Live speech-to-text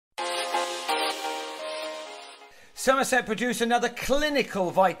Somerset produced another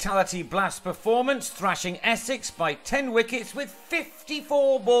clinical Vitality Blast performance, thrashing Essex by 10 wickets with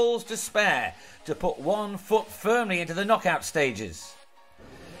 54 balls to spare to put 1 foot firmly into the knockout stages.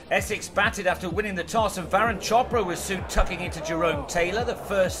 Essex batted after winning the toss, and Varun Chopra was soon tucking into Jerome Taylor, the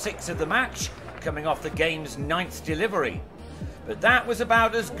first 6 of the match, coming off the game's 9th delivery. But that was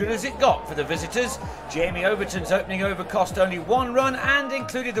about as good as it got for the visitors. Jamie Overton's opening over cost only 1 run and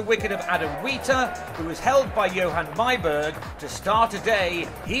included the wicket of Adam Wheater, who was held by Johann Myburgh to start a day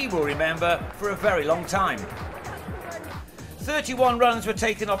he will remember for a very long time. 31 runs were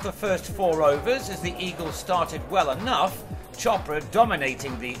taken off the first 4 overs as the Eagles started well enough, Chopra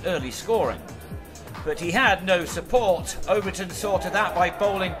dominating the early scoring. But he had no support. Overton saw to that by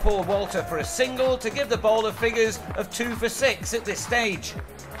bowling Paul Walter for a single to give the bowler figures of 2 for 6 at this stage.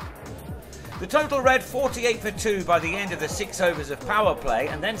 The total read 48 for 2 by the end of the 6 overs of power play,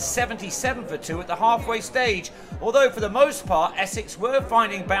 and then 77 for 2 at the halfway stage, although for the most part Essex were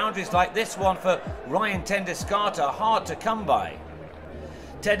finding boundaries like this one for Ryan Tenduscarter hard to come by.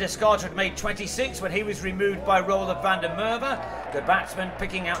 Tenduscarter had made 26 when he was removed by Roland van der Merwe, the batsman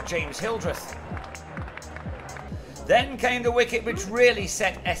picking out James Hildreth. Then came the wicket which really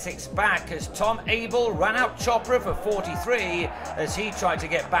set Essex back as Tom Abel ran out Chopra for 43 as he tried to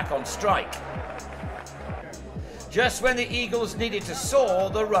get back on strike. Just when the Eagles needed to soar,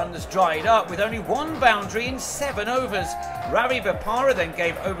 the runs dried up with only 1 boundary in 7 overs. Ravi Bopara then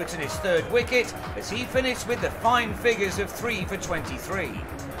gave Overton his 3rd wicket as he finished with the fine figures of 3 for 23.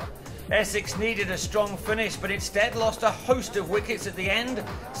 Essex needed a strong finish but instead lost a host of wickets at the end.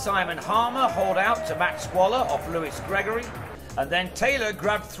 Simon Harmer hauled out to Max Waller off Lewis Gregory, and then Taylor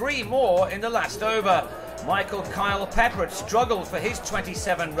grabbed 3 more in the last over. Michael Kyle Pepper had struggled for his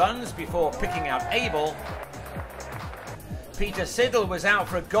 27 runs before picking out Abel. Peter Siddle was out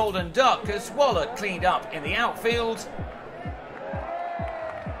for a golden duck as Waller cleaned up in the outfield.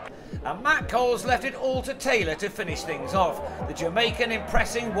 And Matt Coles left it all to Taylor to finish things off. The Jamaican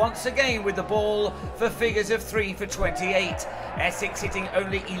impressing once again with the ball for figures of 3 for 28. Essex hitting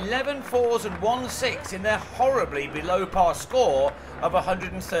only 11 fours and 1 6 in their horribly below par score of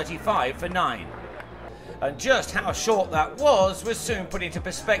 135 for 9. And just how short that was soon put into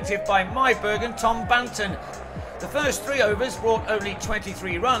perspective by Myburgh and Tom Banton. The first 3 overs brought only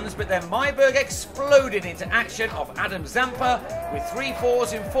 23 runs, but then Myburgh exploded into action off Adam Zampa with 3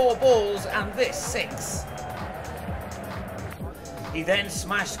 fours in 4 balls and this 6. He then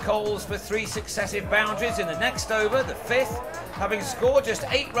smashed Coles for 3 successive boundaries in the next over, the 5th. Having scored just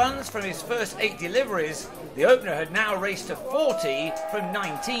 8 runs from his first 8 deliveries, the opener had now raced to 40 from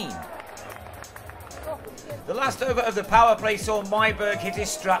 19. The last over of the power play saw Myburgh hit his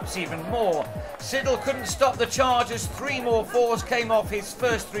straps even more. Siddle couldn't stop the charge as 3 more fours came off his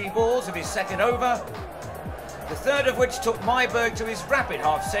first 3 balls of his 2nd over, the 3rd of which took Myburgh to his rapid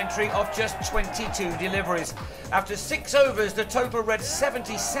half-century off just 22 deliveries. After 6 overs, the total read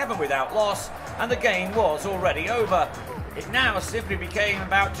 77 without loss, and the game was already over. It now simply became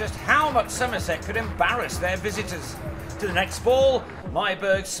about just how much Somerset could embarrass their visitors. To the next ball,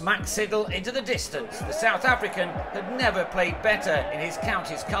 Myburgh smacked Siddle into the distance. The South African had never played better in his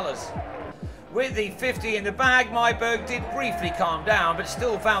county's colours. With the 50 in the bag, Myburgh did briefly calm down, but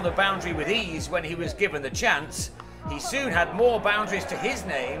still found the boundary with ease when he was given the chance. He soon had more boundaries to his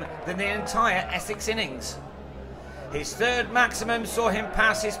name than the entire Essex innings. His 3rd maximum saw him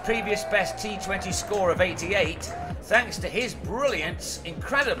pass his previous best T20 score of 88. Thanks to his brilliance,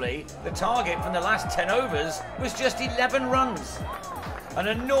 incredibly, the target from the last 10 overs was just 11 runs. An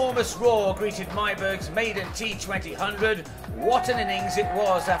enormous roar greeted Myburgh's maiden T20 100. What an innings it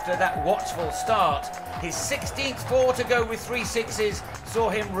was after that watchful start. His 16th 4 to go with 3 sixes saw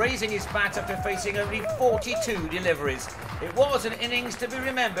him raising his bat after facing only 42 deliveries. It was an innings to be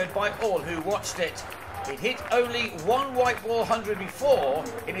remembered by all who watched it. He'd hit only 1 white ball 100 before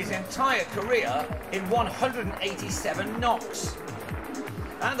in his entire career in 187 knocks.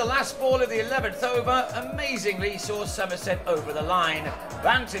 And the last ball of the 11th over amazingly saw Somerset over the line.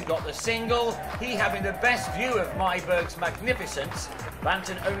 Banton got the single, he having the best view of Myburgh's magnificence.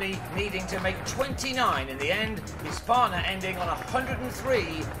 Banton only needing to make 29 in the end, his partner ending on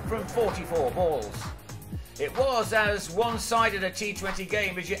 103 from 44 balls. It was as one-sided a T20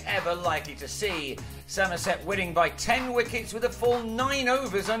 game as you're ever likely to see. Somerset winning by 10 wickets with a full 9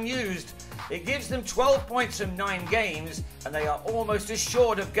 overs unused. It gives them 12 points from 9 games, and they are almost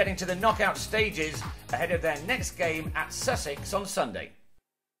assured of getting to the knockout stages ahead of their next game at Sussex on Sunday.